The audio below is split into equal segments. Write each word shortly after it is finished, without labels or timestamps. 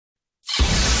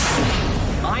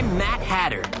I'm Mad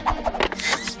Hatter.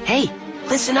 Hey,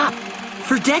 listen up.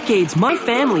 For decades, my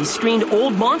family screened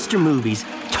old monster movies,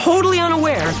 totally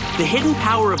unaware the hidden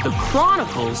power of the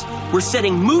Chronicles were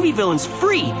setting movie villains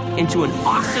free into an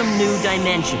awesome new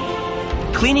dimension.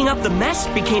 Cleaning up the mess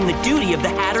became the duty of the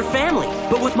Hatter family.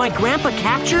 But with my grandpa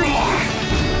captured,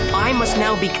 I must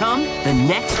now become the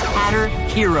next Hatter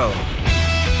hero.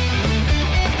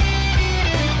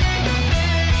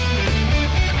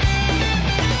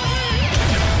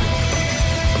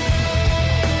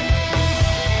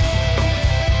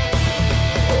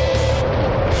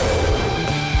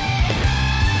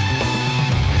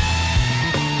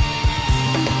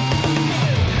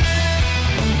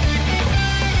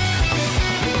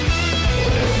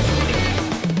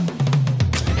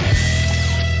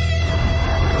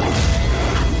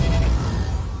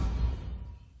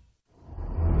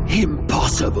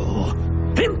 Impossible!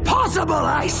 Impossible,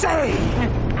 I say!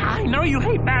 I know you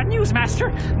hate bad news, Master,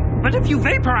 but if you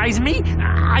vaporize me,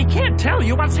 I can't tell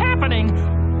you what's happening.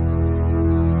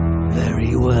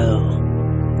 Very well.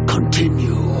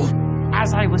 Continue.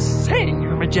 As I was saying,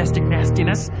 Your Majestic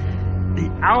Nastiness, the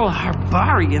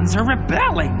Alhabarians are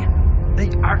rebelling.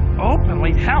 They are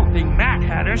openly helping Mad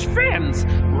Hatter's friends,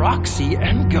 Roxy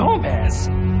and Gomez.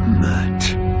 Mad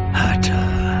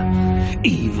Hatter.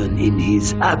 Even in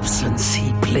his absence,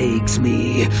 he plagues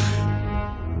me.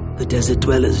 The desert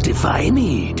dwellers defy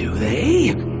me, do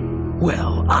they?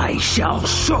 Well, I shall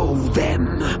show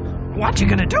them. What you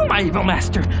gonna do, my evil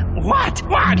master? What?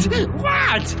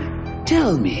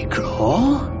 Tell me,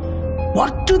 Crow,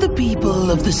 what do the people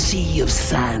of the Sea of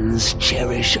Sands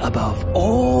cherish above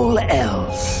all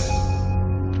else?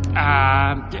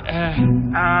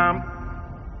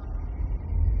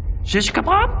 Shish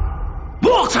kebab?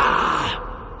 Water!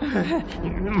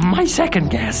 My second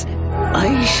guess.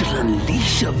 I shall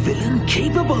unleash a villain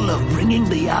capable of bringing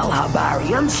the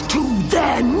Alhabarians to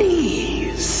their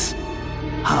knees.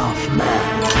 Half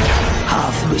man,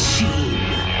 half machine.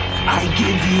 I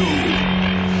give you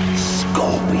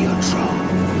Scorpiotron.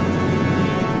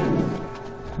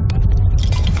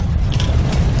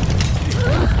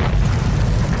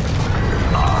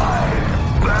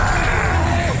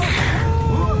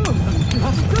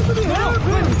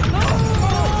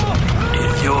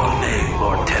 In your name,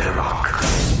 Lord Tenoroc,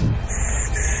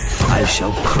 I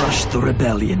shall crush the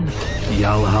rebellion. The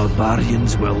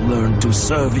Alhabarians will learn to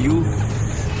serve you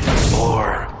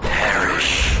or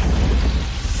perish.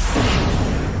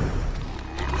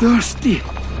 Thirsty.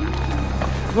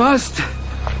 Must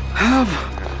have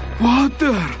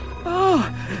water. Oh,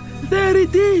 there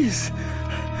it is.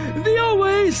 The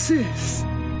oasis.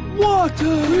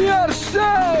 Water. We are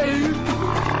saved.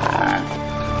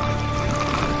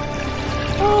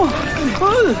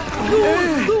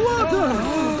 The water.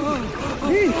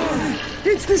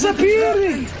 It's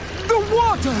disappearing. The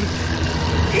water.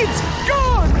 It's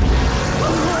gone.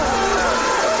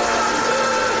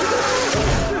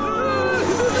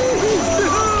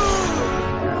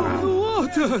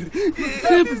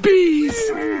 The bees!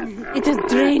 It has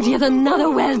drained yet another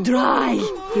well dry.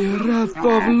 The wrath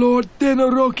of Lord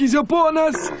Tenoroc is upon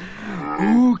us.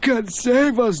 Who can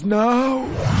save us now?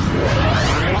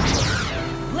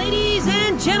 Ladies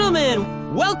and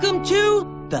gentlemen, welcome to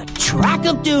the Track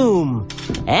of Doom.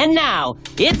 And now,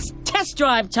 it's test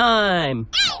drive time.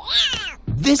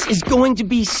 This is going to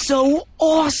be so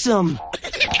awesome.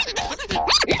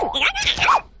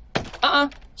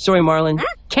 Sorry, Marlin.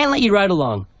 Can't let you ride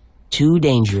along. Too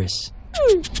dangerous.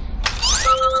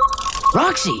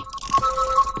 Roxy!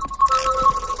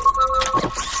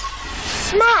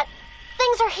 Matt,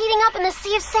 things are heating up in the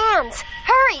Sea of Sands.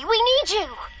 Hurry, we need you.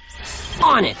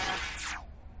 On it!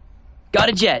 Got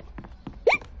a jet.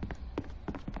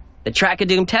 The Track of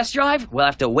Doom test drive will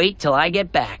have to wait till I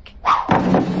get back.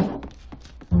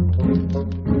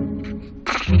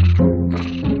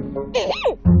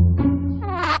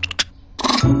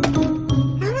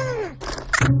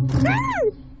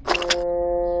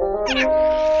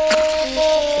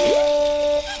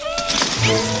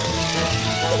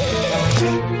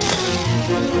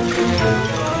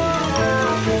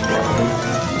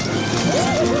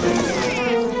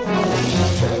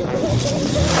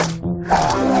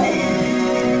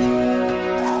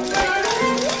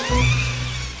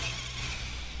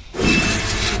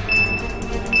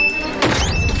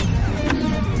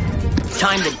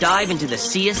 Time to dive into the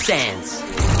Sea of Sands.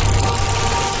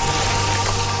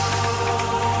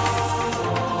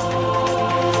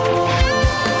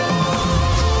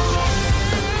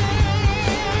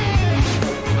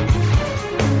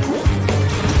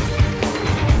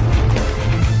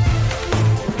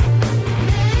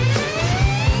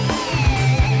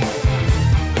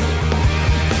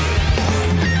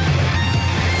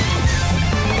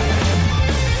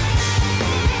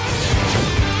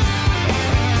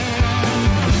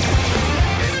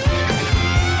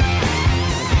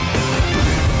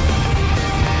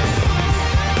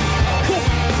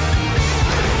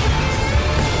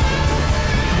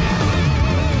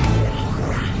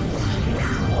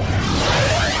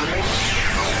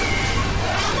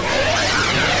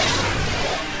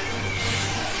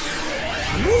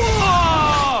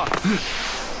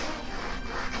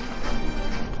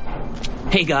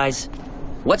 Hey guys,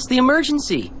 what's the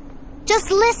emergency? Just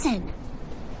listen.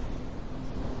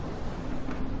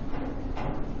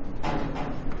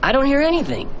 I don't hear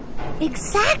anything.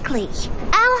 Exactly.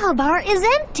 Alhabar is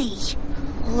empty.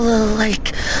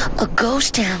 Like a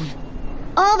ghost town.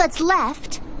 All that's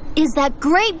left is that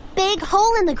great big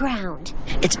hole in the ground.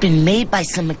 It's been made by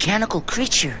some mechanical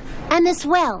creature. And this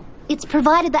well, it's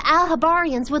provided the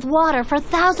Alhabarians with water for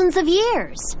thousands of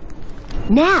years.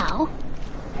 Now,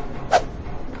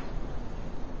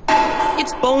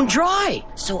 It's bone dry.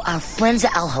 So our friends the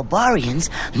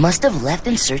Alhabarians must have left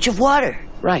in search of water.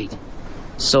 Right.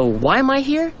 So why am I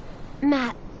here?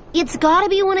 Matt, it's gotta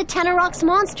be one of Tenoroc's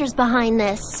monsters behind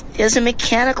this. There's a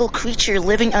mechanical creature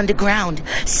living underground,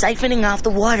 siphoning off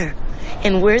the water.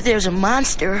 And where there's a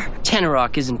monster...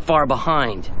 Tenoroc isn't far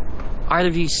behind. Either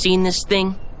of you seen this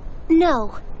thing?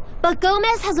 No, but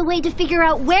Gomez has a way to figure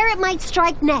out where it might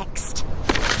strike next.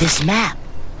 This map,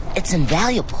 it's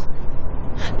invaluable.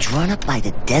 Drawn up by the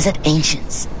desert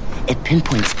ancients, it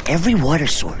pinpoints every water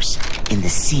source in the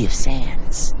Sea of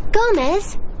Sands.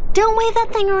 Gomez, don't wave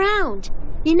that thing around.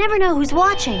 You never know who's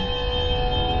watching.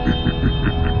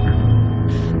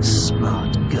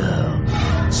 Smart girl.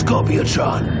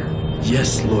 Scorpiotron.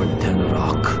 Yes, Lord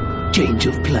Tenoroc. Change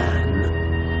of plan.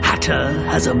 Hatter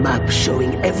has a map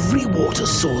showing every water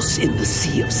source in the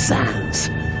Sea of Sands.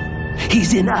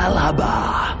 He's in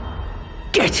Alhabar.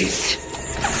 Get it!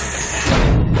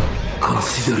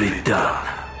 Consider it done.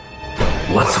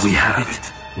 Once we have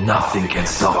it, nothing can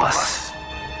stop us.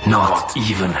 Not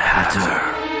even Hatter.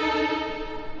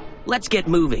 Let's get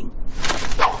moving.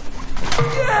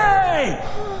 Yay!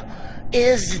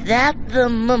 Is that the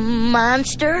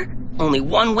monster? Only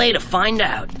one way to find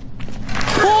out.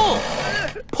 Pull!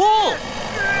 Pull!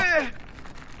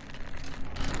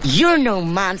 You're no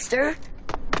monster.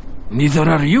 Neither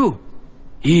are you.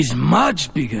 He's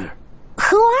much bigger.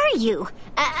 Who are you?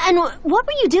 And what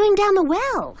were you doing down the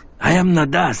well? I am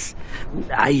Nadas.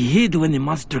 I hid when the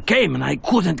monster came and I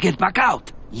couldn't get back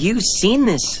out. You've seen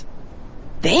this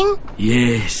thing?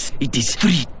 Yes, it is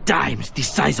 3 times the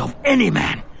size of any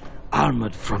man.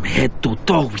 Armored from head to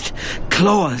toe with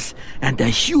claws and a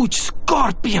huge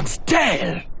scorpion's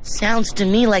tail. Sounds to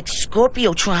me like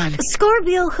Scorpiotron.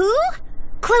 Scorpio who?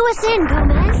 Clue us in,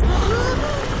 Gomez.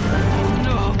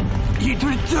 No, it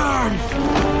returned.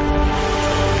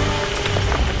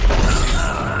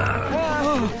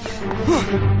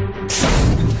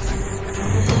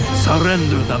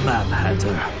 Surrender the map,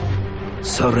 Hatter.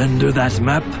 Surrender that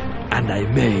map, and I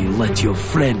may let your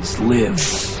friends live.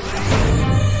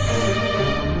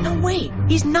 No, wait.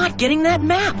 He's not getting that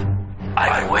map.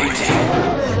 I'm waiting.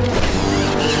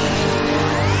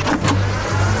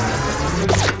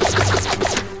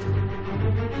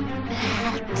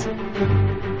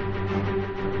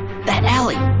 That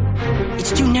alley.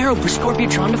 It's too narrow for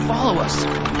Scorpiotron to follow us.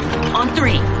 On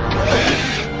 3.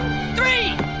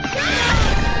 3!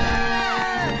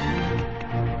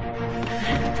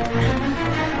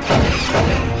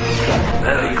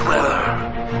 Very clever.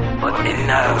 But a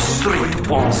narrow street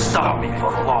won't stop me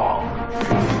for long.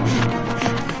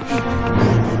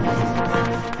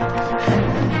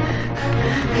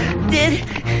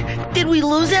 Did we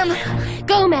lose him?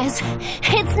 Gomez,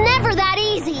 it's never that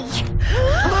easy.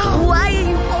 Why are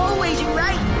you always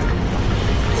right?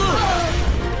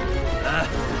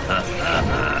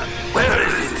 Where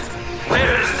is it?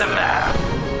 Where is the map?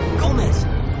 Gomez,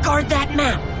 guard that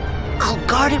map. I'll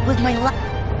guard it with my life.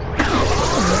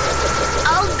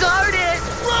 I'll guard it!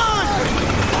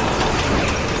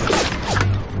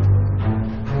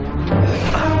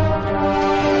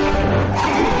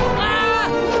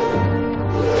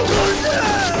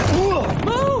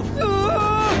 Move!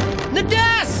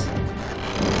 Nadas!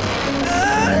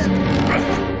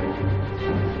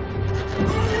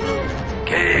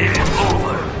 Game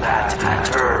over, Mad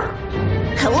Hatter.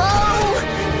 Hello?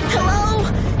 Hello?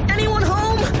 Anyone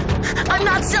home? I'm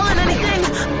not selling anything.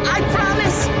 I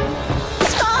promise.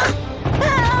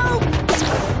 Help!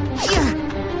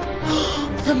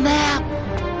 The map.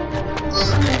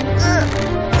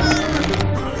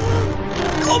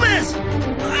 Gomez!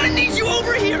 I need you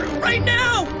over here, right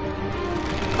now!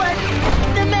 But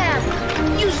the map.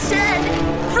 You said.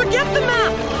 Forget the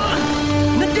map!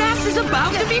 Nadas is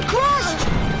about to be crushed!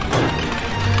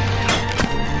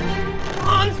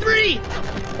 On 3!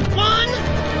 1,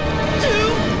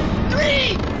 2,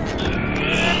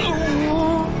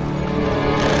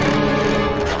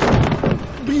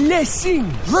 3! Blessing!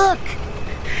 Look.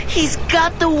 He's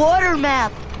got the water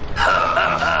map.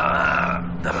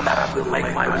 The map will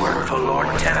make my work for Lord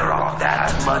Tenoroc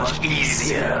that much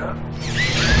easier.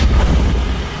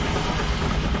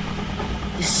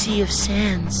 The Sea of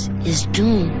Sands is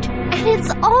doomed. And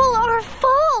it's all our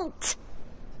fault!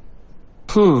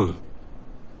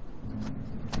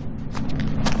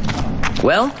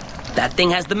 Well, that thing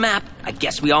has the map. I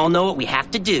guess we all know what we have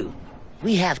to do.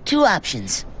 We have two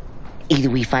options. Either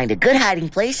we find a good hiding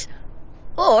place,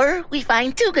 or we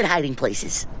find two good hiding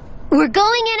places. We're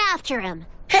going in after him.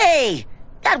 Hey!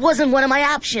 That wasn't one of my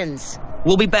options.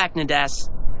 We'll be back, Nadas,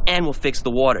 and we'll fix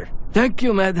the water. Thank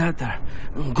you, Mad Hatter.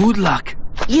 Good luck.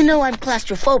 You know I'm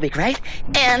claustrophobic, right?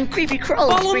 And creepy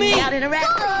crawlers Follow bring me. me out in a rat.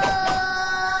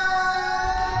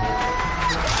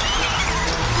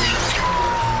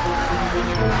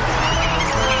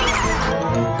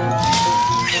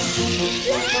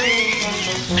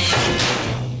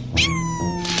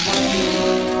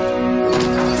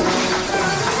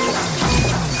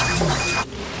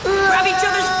 Grab each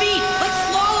other's feet! Let's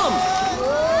slalom!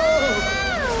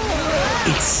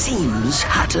 It seems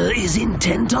Hatter is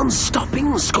intent on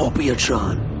stopping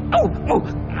Scorpiotron. Oh,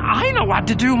 I know what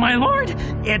to do, my lord.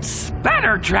 It's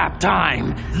spatter trap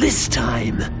time. This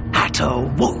time, Hatter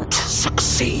won't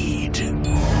succeed.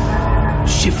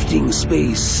 Shifting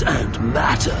space and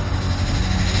matter.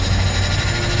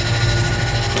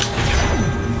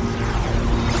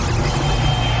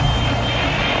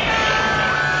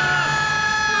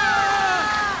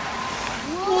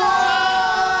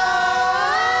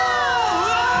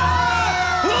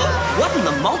 What in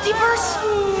the multiverse?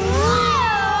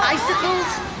 Icicles?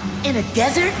 In a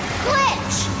desert?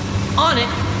 Glitch! On it,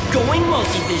 going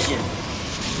multivision.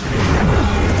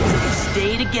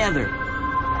 Stay together.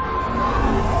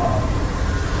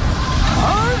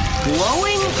 Huh?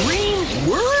 Glowing green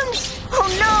worms? Oh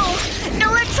no!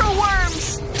 Electro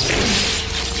worms!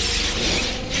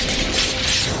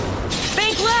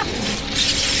 Bank left!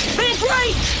 Bank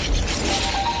right!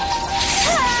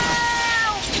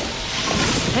 Help!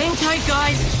 Hang tight,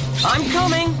 guys. I'm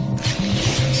coming.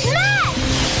 Matt!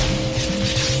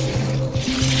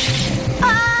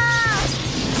 Ah!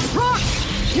 Rock!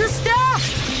 Your staff!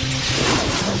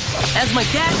 As my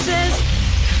dad says,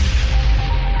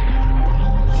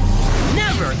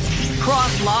 never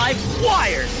cross live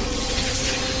wires!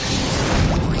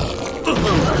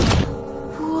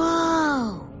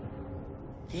 Whoa!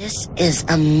 This is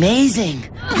amazing.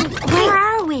 Where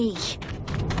are we?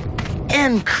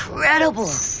 Incredible.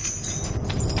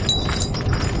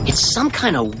 It's some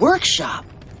kind of workshop.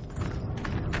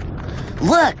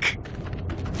 Look!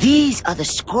 These are the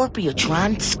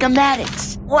Scorpiotron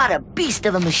schematics. What a beast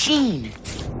of a machine.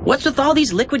 What's with all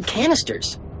these liquid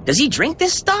canisters? Does he drink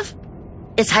this stuff?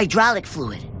 It's hydraulic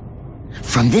fluid.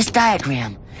 From this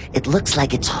diagram, it looks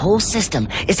like its whole system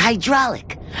is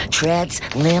hydraulic. Treads,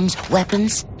 limbs,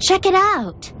 weapons. Check it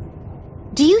out.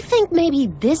 Do you think maybe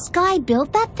this guy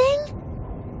built that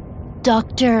thing?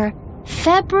 Dr.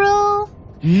 Febrile?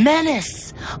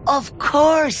 Menace! Of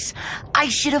course! I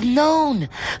should have known!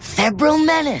 Febrile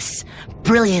Menace!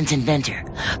 Brilliant inventor.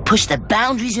 Pushed the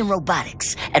boundaries in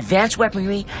robotics, advanced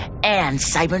weaponry, and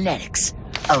cybernetics.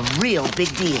 A real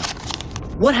big deal.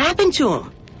 What happened to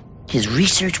him? His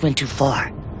research went too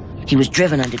far. He was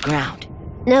driven underground.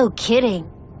 No kidding.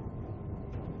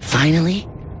 Finally,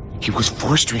 he was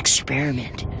forced to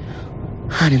experiment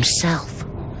on himself.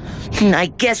 I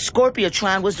guess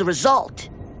Scórpiótrón was the result.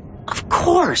 Of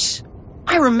course.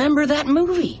 I remember that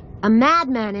movie. A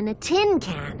madman in a tin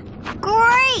can.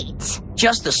 Great!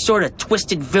 Just the sort of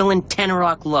twisted villain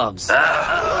Tenoroc loves.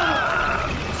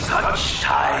 Such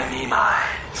tiny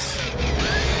minds.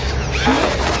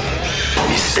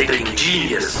 Mistaking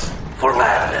genius for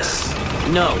madness.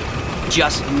 No,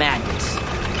 just madness.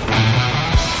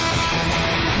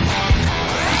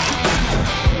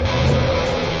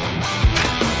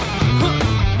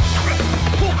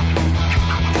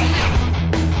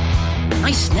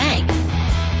 Nice snag.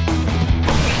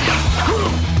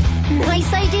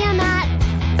 Nice idea, Matt.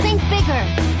 Think bigger.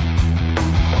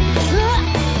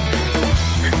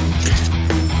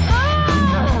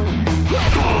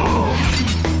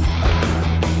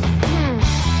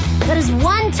 That is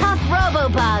one tough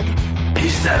robo-bug.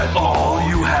 Is that all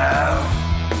you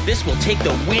have? This will take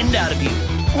the wind out of you.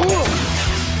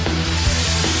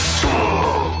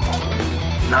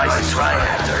 Nice try,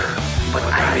 Hatter. But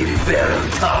I may be very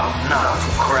tough not to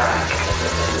crack.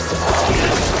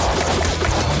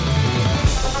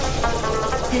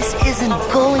 This isn't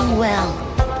going well.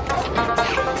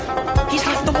 He's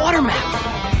left the water map.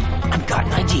 I've got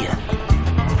an idea.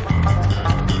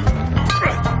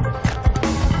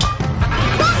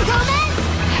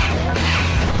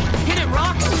 Hit it,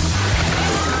 Rock!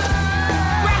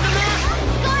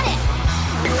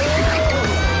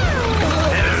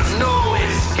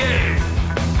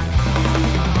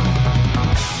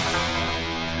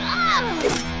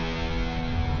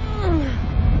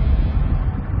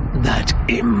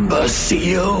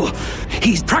 seal.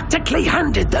 He's practically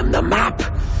handed them the map.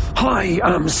 I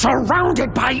am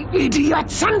surrounded by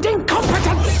idiots and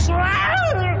incompetents.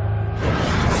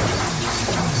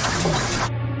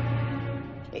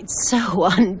 It's so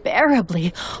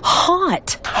unbearably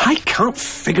hot. I can't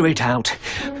figure it out.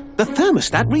 The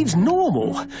thermostat reads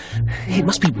normal. It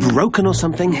must be broken or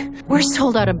something. We're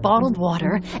sold out of bottled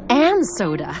water and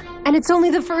soda, and it's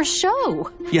only the first show.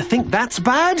 You think that's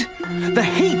bad? The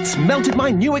heat's melted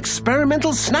my new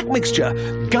experimental snack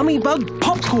mixture, gummy bug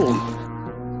popcorn.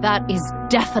 That is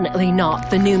definitely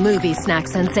not the new movie snack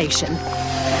sensation.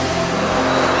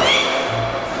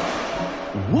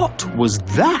 What was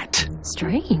that?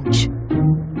 Strange.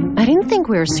 I didn't think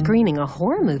we were screening a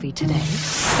horror movie today.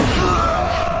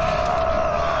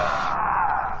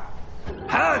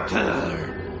 Hatter!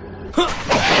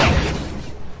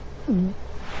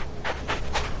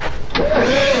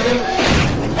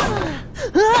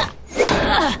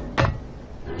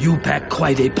 You pack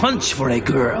quite a punch for a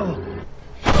girl.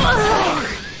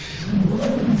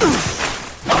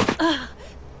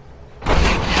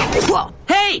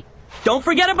 Hey! Don't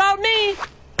forget about me!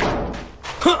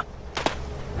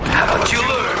 Haven't you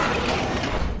learned?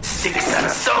 Sticks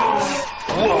and stones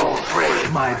won't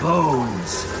break my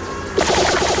bones.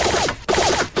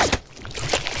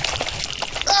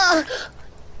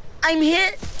 I'm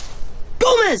hit.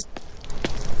 Gomez!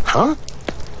 Huh?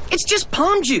 It's just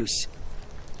palm juice.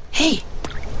 Hey,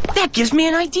 that gives me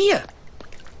an idea.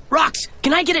 Rox,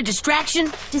 can I get a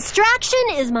distraction? Distraction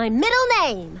is my middle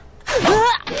name.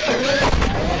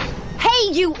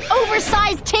 Hey, you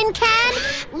oversized tin can!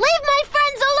 Leave my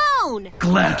friends alone!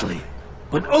 Gladly,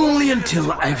 but only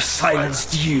until I've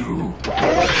silenced you.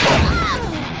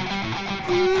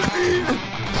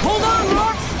 Hold on,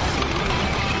 Rox!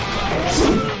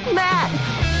 Matt!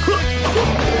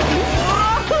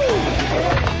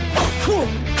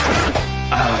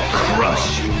 I'll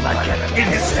crush you like an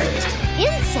insect.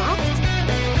 Insect?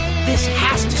 This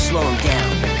has to slow him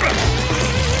down.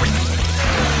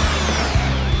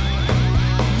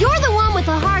 You're the one with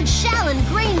the hard shell and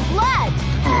green blood.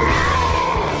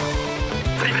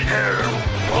 Prepare.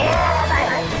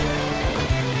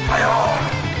 My arm.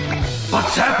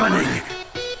 What's happening?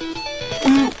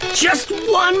 Just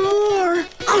one more!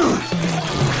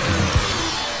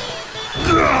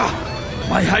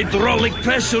 My hydraulic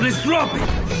pressure is dropping.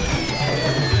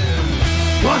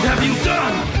 What have you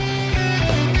done?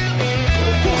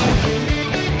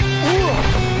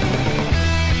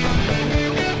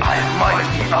 I might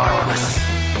be armless,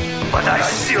 but I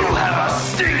still have a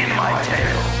sting in my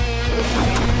tail.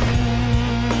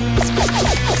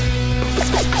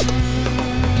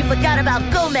 You forgot about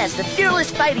Gomez, the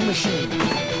fearless fighting machine.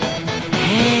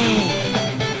 Hey,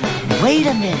 wait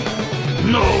a minute.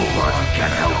 Nobody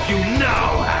can help you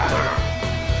now, Hatter.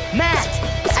 Matt,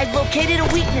 I've located a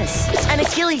weakness. An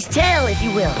Achilles tail, if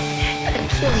you will.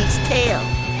 Achilles tail.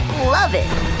 Love it.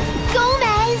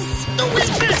 Gomez! The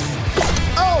weakness!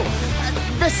 Oh,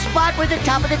 the spot where the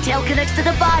top of the tail connects to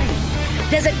the body.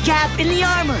 There's a gap in the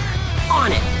armor.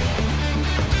 On it.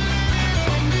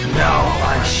 Now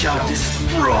I shall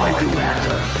destroy you,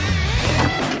 Hatter.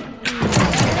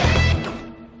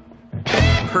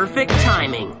 Perfect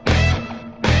timing.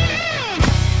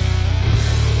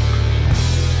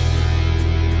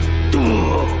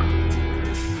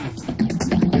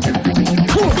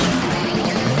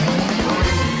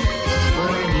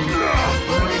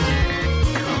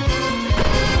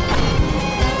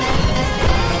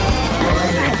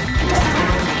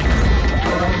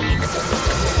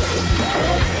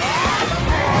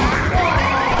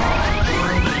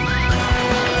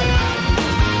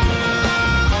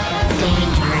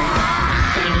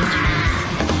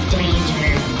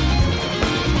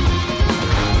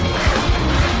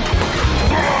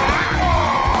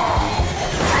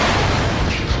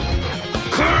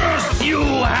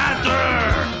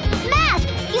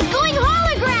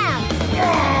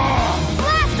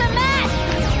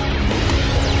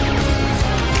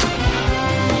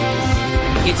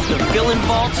 It's the villain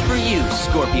vaults for you,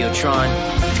 Scorpiotron.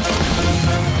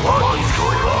 What is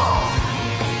going on?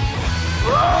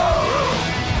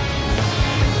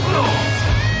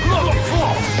 Not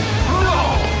before!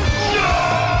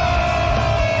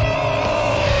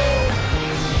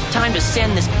 Time to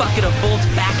send this bucket of bolts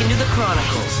back into the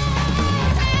Chronicles.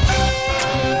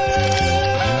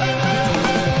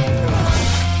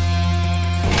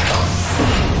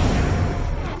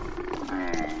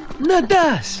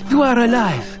 Nadas, you are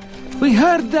alive. We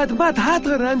heard that Mad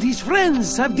Hatter and his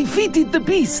friends have defeated the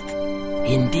beast.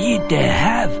 Indeed they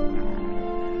have.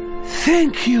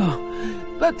 Thank you.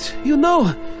 But, you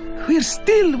know, we're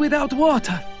still without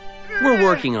water. We're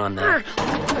working on that.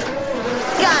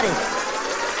 Got it.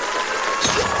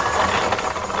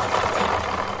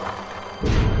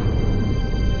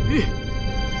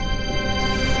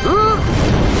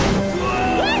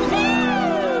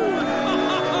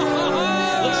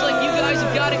 Looks like you guys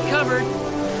have got it covered.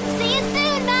 See you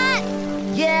soon, Matt!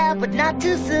 Yeah, but not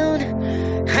too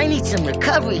soon. I need some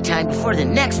recovery time before the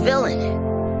next villain.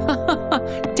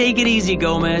 Take it easy,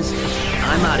 Gomez.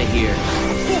 I'm out of here.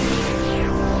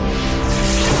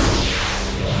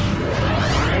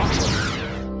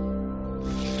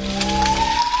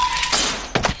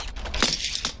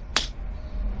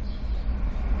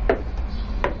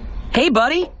 Hey,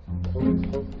 buddy.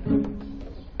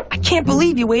 I can't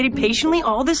believe you waited patiently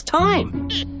all this time.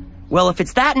 Well, if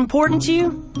it's that important to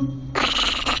you,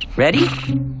 ready?